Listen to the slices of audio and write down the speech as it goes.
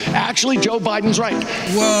Actually, Joe Biden's right.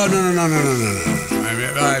 Well, no. I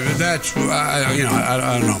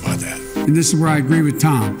don't know about that. And this is where I agree with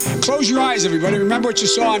Tom. Close your eyes, everybody. Remember what you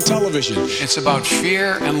saw on television. It's about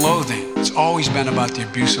fear and loathing. It's always been about the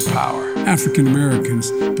abuse of power. African Americans,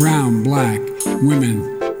 brown, black,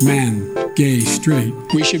 women, men, gay, straight.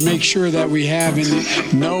 We should make sure that we have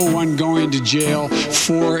no one going to jail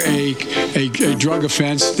for a drug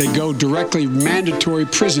offense. They go directly mandatory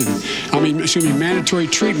mandatory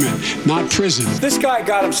treatment, not prison. This guy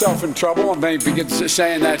got himself in trouble and begins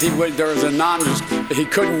saying that he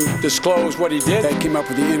couldn't disclose what he did. They came up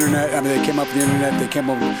with the internet. They came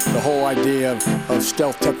up with the whole idea of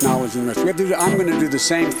stealth technology and the rest. I'm going to do the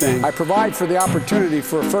same thing. I provide for the opportunity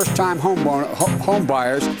for first-time home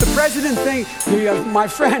buyers. The president my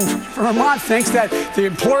friend from Vermont thinks that the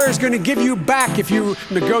employer is going to give you back if you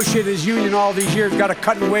negotiate his union all these years, got a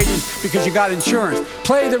cut in wages because you got insurance.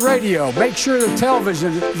 Play the radio. Make sure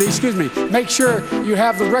make sure you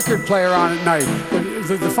have the record player on at night.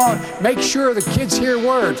 The phone. Make sure the kids hear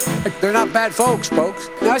words. They're not bad folks. Now,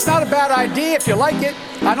 it's not a bad idea if you like it.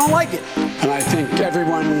 I don't like it. And I think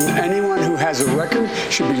anyone who has a record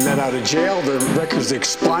should be let out of jail. Their record's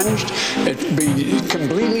expunged. It be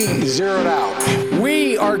completely zeroed out.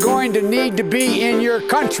 We are going to need to be in your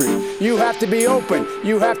country. You have to be open.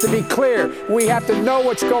 You have to be clear. We have to know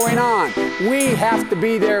what's going on. We have to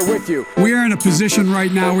be there with you. We are in a position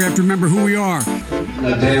right now we have to remember who we are.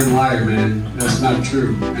 A damn liar, man. That's not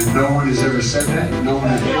true. And no one has ever said that. No one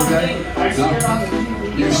has heard that. No.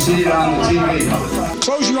 You see it on the TV.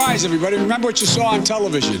 Close your eyes, everybody. Remember what you saw on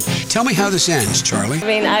television. Tell me how this ends, Charlie.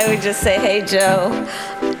 I would just say, hey, Joe,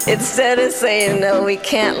 instead of saying, no, we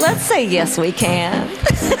can't, let's say, yes, we can.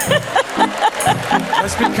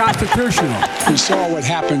 Let's be constitutional. We saw what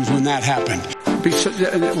happens when that happened.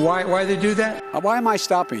 Why they do that? Why am I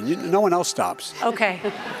stopping? No one else stops. Okay.